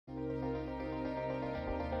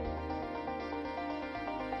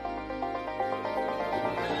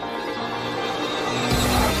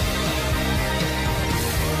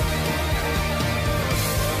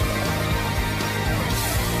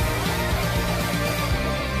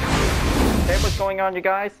what's going on, you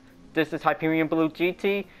guys? This is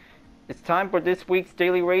Hyperion-Blue-GT. It's time for this week's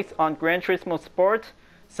daily race on Gran Turismo Sport.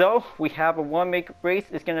 So, we have a one-make race.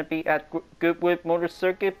 It's going to be at Goodwood Motor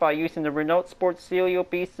Circuit by using the Renault Sport Clio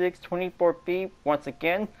B6 24B once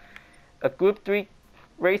again. A Group 3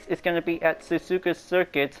 race is going to be at Suzuka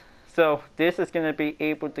Circuit. So, this is going to be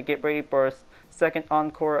able to get ready for a second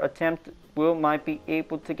encore attempt. Will might be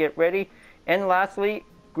able to get ready. And lastly,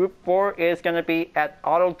 Group 4 is going to be at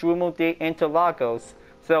Autodromo de Interlagos.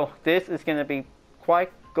 So this is going to be quite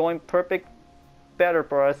going perfect better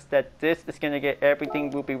for us that this is going to get everything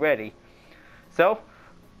will be ready. So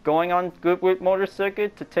going on Goodwood Motor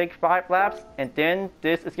Circuit to take 5 laps, and then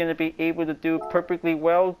this is going to be able to do perfectly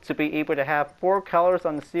well to be able to have 4 colors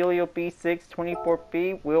on the Clio B6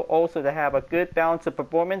 24B. Will also to have a good balance of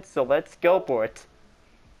performance, so let's go for it.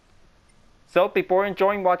 So before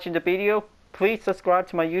enjoying watching the video, please subscribe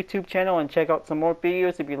to my YouTube channel and check out some more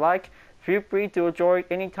videos if you like. Feel free to enjoy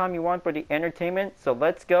anytime you want for the entertainment, so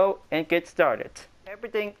let's go and get started.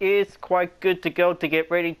 Everything is quite good to go to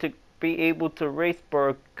get ready to be able to race for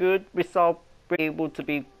a good result, be able to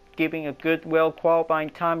be giving a good well qualifying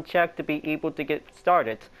time check to be able to get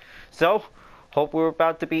started. So hope we're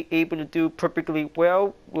about to be able to do perfectly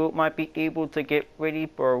well. We might be able to get ready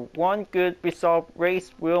for one good result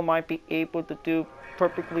race. We might be able to do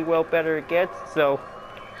perfectly well better it gets. So,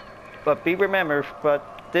 but be remembered,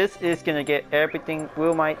 but this is gonna get everything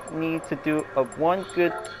we might need to do of one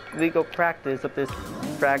good legal practice of this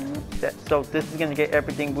track. So this is gonna get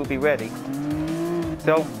everything will be ready.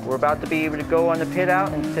 So we're about to be able to go on the pit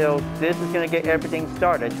out until this is gonna get everything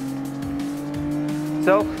started.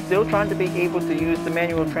 So, still trying to be able to use the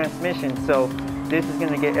manual transmission, so this is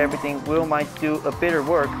going to get everything Will might do a bit of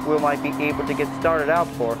work Will might be able to get started out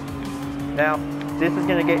for. Now, this is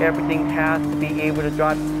going to get everything has to be able to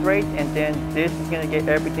drive straight, and then this is going to get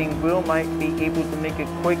everything Will might be able to make a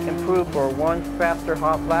quick improve for one faster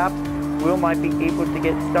hot lap. Will might be able to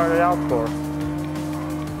get started out for.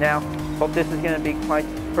 Now, hope this is going to be quite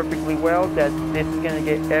perfectly well, that this is going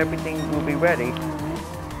to get everything will be ready.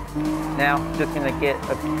 Now, just going to get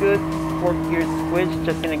a good 4-gear switch,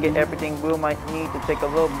 just going to get everything Will might need to take a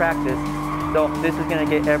little practice. So this is going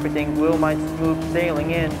to get everything Will might smooth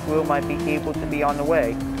sailing in, Will might be able to be on the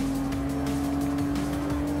way.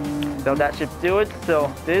 So that should do it.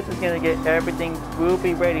 So this is going to get everything Will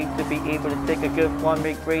be ready to be able to take a good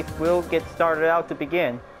one-week race. Will get started out to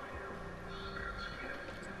begin.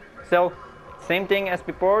 So same thing as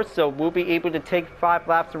before, so we'll be able to take 5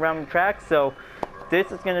 laps around the track. So this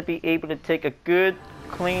is going to be able to take a good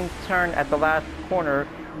clean turn at the last corner.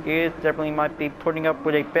 It definitely might be putting up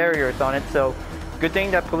with barriers on it, so good thing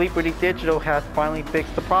that Police Digital has finally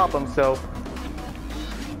fixed the problem. So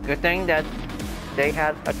good thing that they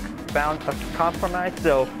had found a compromise.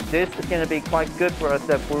 So this is going to be quite good for us,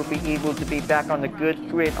 that we'll be able to be back on the good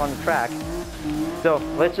grid on the track. So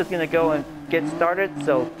let's just going to go and get started.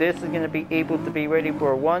 So this is going to be able to be ready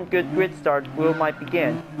for one good grid start. Will might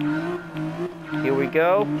begin. Here we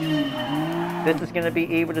go. This is going to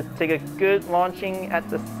be able to take a good launching at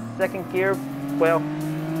the 2nd gear. Well,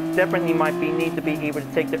 definitely might be need to be able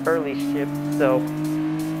to take the early shift. So,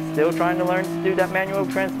 still trying to learn to do that manual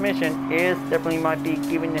transmission. Is definitely might be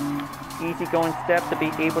giving the easy going step to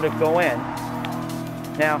be able to go in.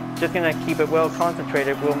 Now, just going to keep it well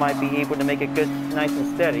concentrated. Will might be able to make it good, nice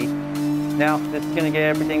and steady. Now, this is going to get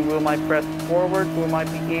everything. Will might press forward. Will might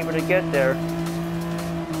be able to get there.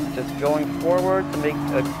 Just going forward to make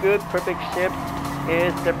a good perfect shift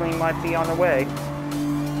is definitely might be on the way.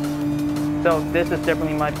 So this is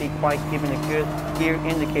definitely might be quite giving a good gear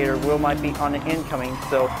indicator. Will might be on the incoming,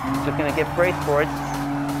 so just gonna get braced for it.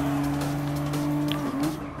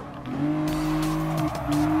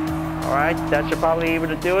 Alright, that should probably be able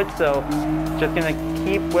to do it. So just gonna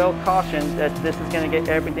keep well cautioned that this is gonna get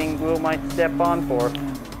everything Will might step on for.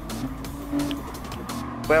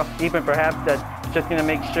 Well, even perhaps that just going to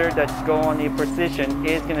make sure that go on the precision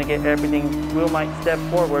is going to get everything Will might step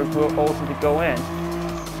forward, Will also to go in.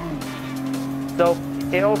 So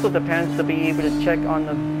it also depends to be able to check on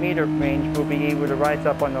the meter range. We'll be able to rise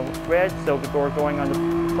up on the red, so before going on the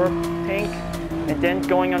pink, and then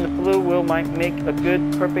going on the blue, Will might make a good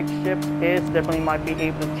perfect shift. Is definitely might be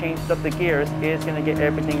able to change up the gears. Is going to get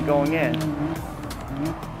everything going in.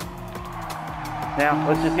 Now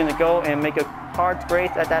let's just going to go and make a hard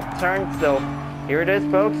brace at that turn. So here it is,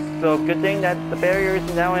 folks. So good thing that the barrier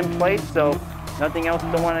is now in place, so nothing else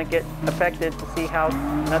don't want to get affected, to see how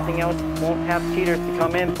nothing else won't have cheaters to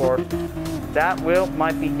come in for. That Will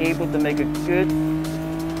might be able to make a good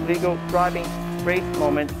legal driving race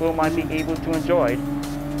moment Will might be able to enjoy.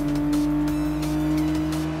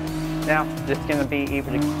 Now, just going to be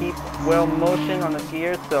able to keep well motion on the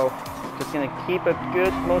gears, so just going to keep a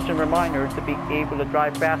good motion reminder to be able to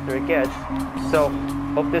drive faster it gets. So,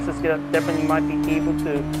 hope this is definitely might be able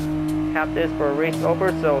to have this for a race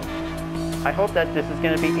over, so I hope that this is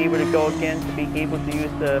going to be able to go again to be able to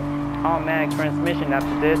use the automatic transmission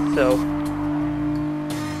after this. So,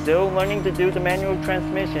 still learning to do the manual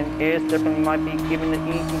transmission is definitely might be giving the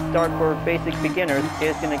easy start for basic beginners,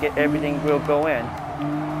 is going to get everything will go in.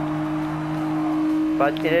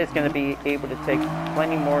 But it is going to be able to take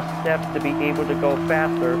plenty more steps to be able to go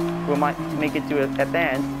faster. We might make it to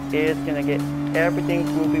advanced. It is going to get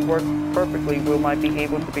everything will be work perfectly. We might be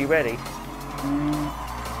able to be ready.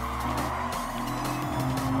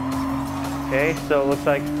 Okay, so it looks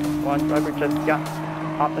like one driver just got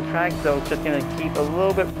off the track, so just going to keep a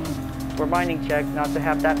little bit reminding check not to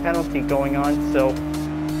have that penalty going on. So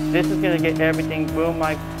this is going to get everything will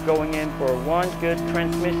might going in for one good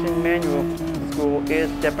transmission manual school is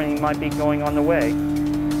definitely might be going on the way.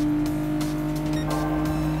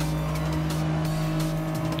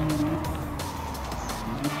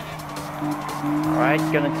 Alright,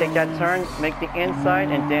 gonna take that turn, make the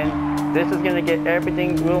inside, and then this is gonna get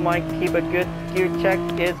everything, will might keep a good gear check,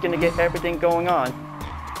 is gonna get everything going on.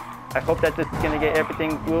 I hope that this is gonna get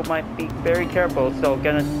everything, will might be very careful, so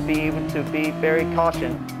gonna be able to be very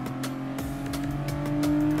cautious.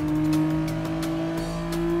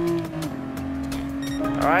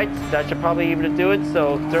 Alright, that should probably be able to do it,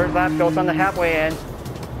 so third lap goes on the halfway end.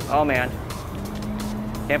 Oh man,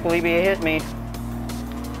 can't believe he hit me.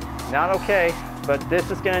 Not okay, but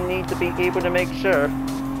this is going to need to be able to make sure.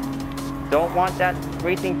 Don't want that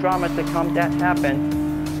racing drama to come that happen.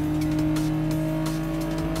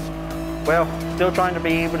 Well, still trying to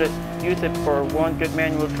be able to use it for one good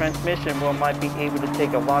manual transmission. We might be able to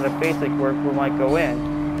take a lot of basic work we might go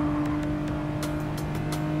in.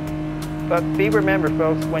 But be remember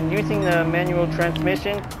folks, when using the manual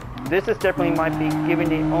transmission, this is definitely might be giving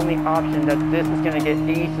the only option that this is going to get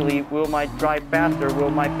easily, will might drive faster, will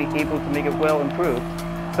might be able to make it well improved.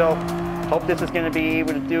 So, hope this is going to be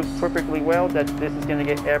able to do perfectly well, that this is going to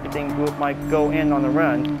get everything will might go in on the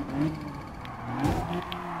run.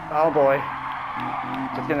 Oh boy.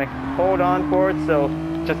 Just going to hold on for it, so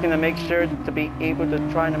just going to make sure to be able to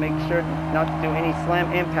try to make sure not to do any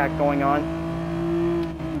slam impact going on.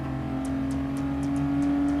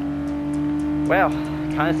 Well,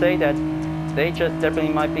 kind of say that they just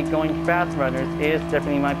definitely might be going fast runners, is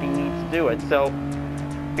definitely might be need to do it. So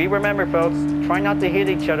be remember folks, try not to hit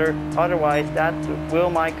each other, otherwise that will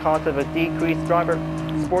might cause of a decreased driver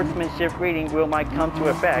sportsmanship rating will might come to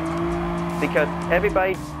effect, because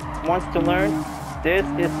everybody wants to learn. This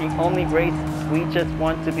is the only race we just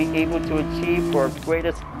want to be able to achieve for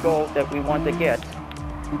greatest goal that we want to get.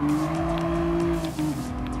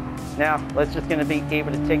 Now let's just gonna be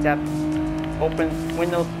able to take that open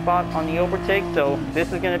window spot on the overtake, so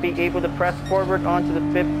this is going to be able to press forward onto the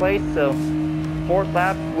 5th place, so 4th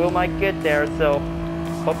lap will might get there, so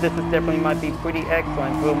hope this is definitely might be pretty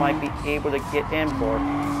excellent, will might be able to get in for.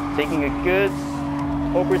 Taking a good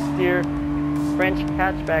oversteer French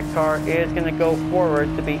hatchback car is going to go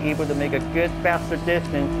forward to be able to make a good faster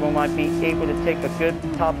distance, will might be able to take a good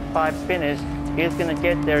top 5 finish, is going to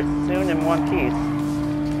get there soon in one piece.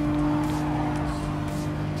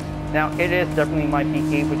 Now it is definitely might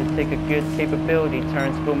be able to take a good capability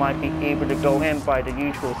turns, will might be able to go in by the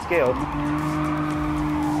usual skill.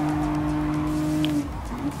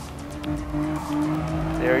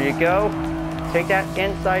 There you go. Take that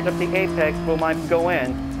inside of the apex, will might go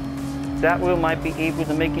in. That will might be able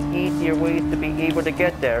to make it easier ways to be able to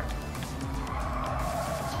get there.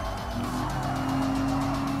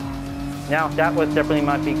 Now that was definitely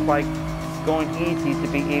might be quite going easy to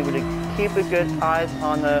be able to keep a good eyes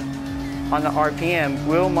on the RPM.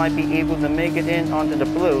 Will might be able to make it in onto the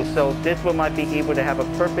blue, so this will might be able to have a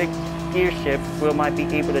perfect gear shift, will might be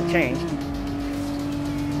able to change.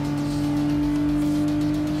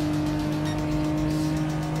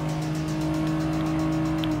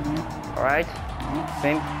 Alright,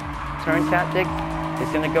 same turn tactic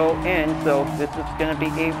is going to go in, so this is going to be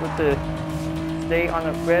able to stay on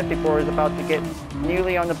the red before it's about to get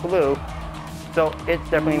nearly on the blue. So it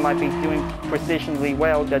definitely might be doing precisionally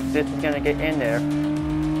well that this is going to get in there.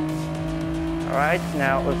 Alright,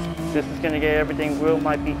 now this is going to get everything, will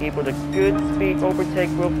might be able to good speed overtake,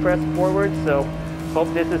 will press forward, so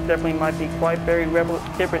hope this is definitely might be quite very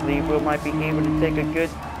relatively, will might be able to take a good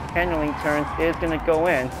handling turns, is going to go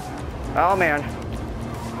in. Oh man,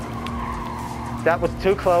 that was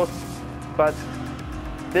too close, but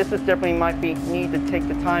this is definitely might be need to take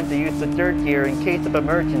the time to use the third gear in case of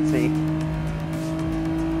emergency.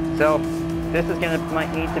 So this is gonna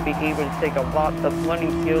might need to be able to take a lot of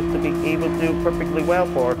learning skills to be able to do perfectly well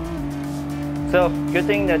for. So good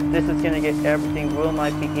thing that this is gonna get everything. Will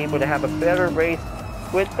might be able to have a better race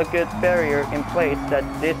with a good barrier in place that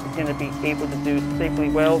this is gonna be able to do safely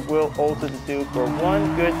well. Will also to do for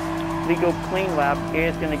one good legal clean lap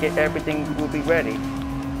is gonna get everything will be ready.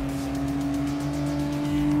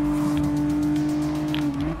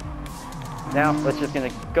 Now let's just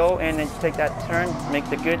gonna go in and take that turn, make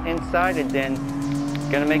the good inside, and then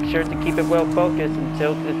gonna make sure to keep it well focused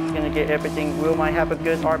until it's gonna get everything. Will might have a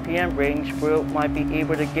good RPM range. Will might be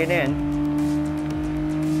able to get in.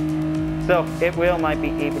 So it will might be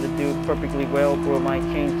able to do perfectly well. Will might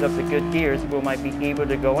change up the good gears. Will might be able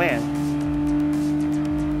to go in.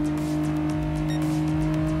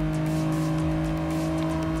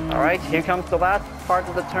 All right, here comes the last part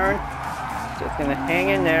of the turn. Just gonna hang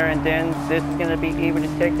in there, and then this is gonna be able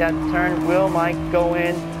to take that turn. Will might go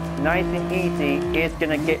in nice and easy. It's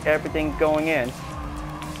gonna get everything going in.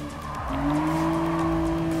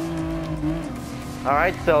 All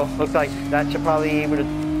right, so looks like that should probably be able to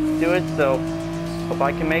do it. So hope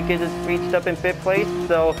I can make it. It's reached up in 5th place.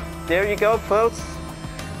 So there you go, folks.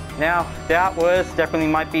 Now that was definitely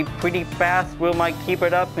might be pretty fast. Will might keep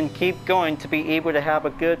it up and keep going to be able to have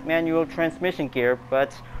a good manual transmission gear,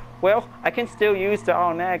 but well, I can still use the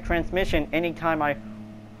automatic transmission anytime I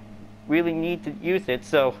really need to use it.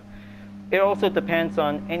 So it also depends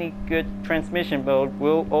on any good transmission mode.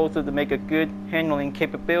 Will also to make a good handling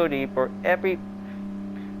capability for every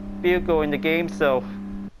vehicle in the game. So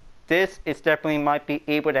this is definitely might be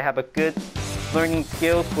able to have a good learning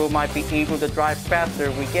skills. Will might be able to drive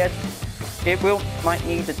faster. We get it will might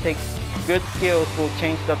need to take good skills. Will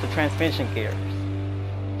change up the transmission gears.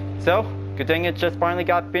 So good thing it just finally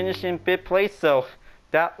got finished in 5th place. So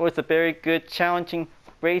that was a very good challenging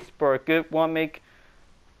race for a good one-make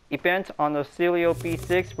event on the Clio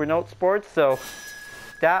B6 Renault Sport. So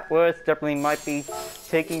that was definitely might be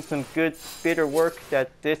taking some good bitter work that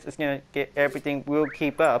this is gonna get everything will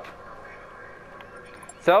keep up.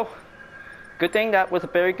 So good thing that was a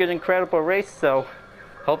very good incredible race. So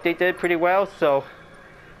hope they did pretty well. So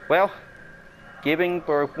well, giving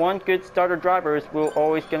for one good starter drivers, we're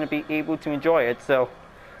always going to be able to enjoy it. So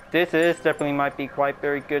this is definitely might be quite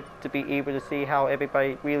very good to be able to see how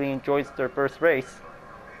everybody really enjoys their first race.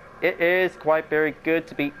 It is quite very good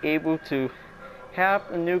to be able to have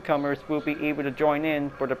the newcomers will be able to join in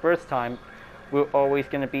for the first time. We're always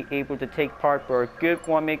going to be able to take part for a good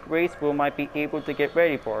one-make race we might be able to get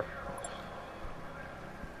ready for.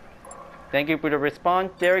 Thank you for the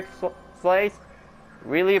response, Derek Slays.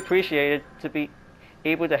 Really appreciate it to be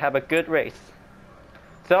able to have a good race.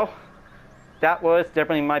 So that was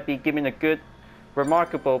definitely might be giving a good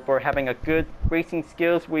remarkable for having a good racing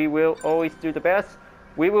skills. We will always do the best.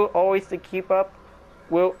 We will always to keep up.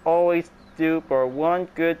 We'll always do for one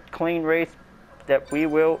good clean race that we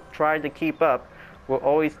will try to keep up. We'll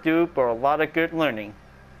always do for a lot of good learning.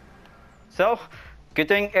 So good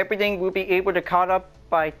thing everything will be able to caught up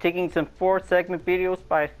by taking some 4-segment videos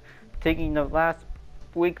by taking the last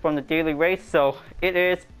week from the daily race. So it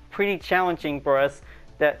is pretty challenging for us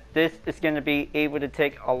that this is going to be able to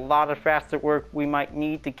take a lot of faster work. We might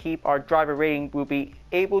need to keep our driver rating. We'll be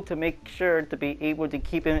able to make sure to be able to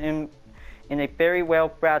keep it in a very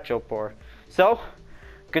well fragile for. So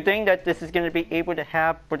good thing that this is going to be able to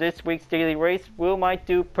have for this week's daily race. We might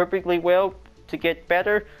do perfectly well to get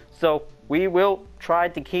better. So we will try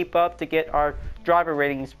to keep up to get our driver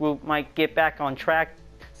ratings. We might get back on track.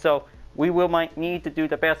 So we might need to do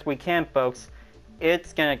the best we can, folks.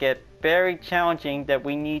 It's gonna get very challenging that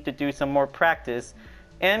we need to do some more practice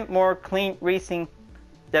and more clean racing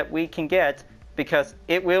that we can get, because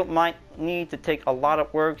it might need to take a lot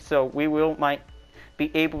of work. So we might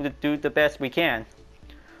be able to do the best we can.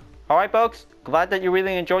 Alright folks, glad that you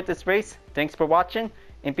really enjoyed this race. Thanks for watching,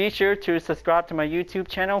 and be sure to subscribe to my YouTube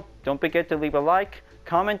channel. Don't forget to leave a like,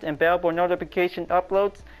 comment, and bell for notification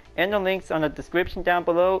uploads, and the links on the description down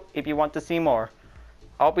below if you want to see more.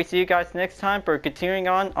 I'll be see you guys next time for continuing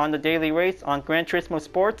on the daily race on Gran Turismo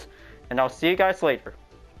Sport, and I'll see you guys later.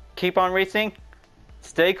 Keep on racing,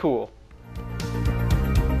 stay cool.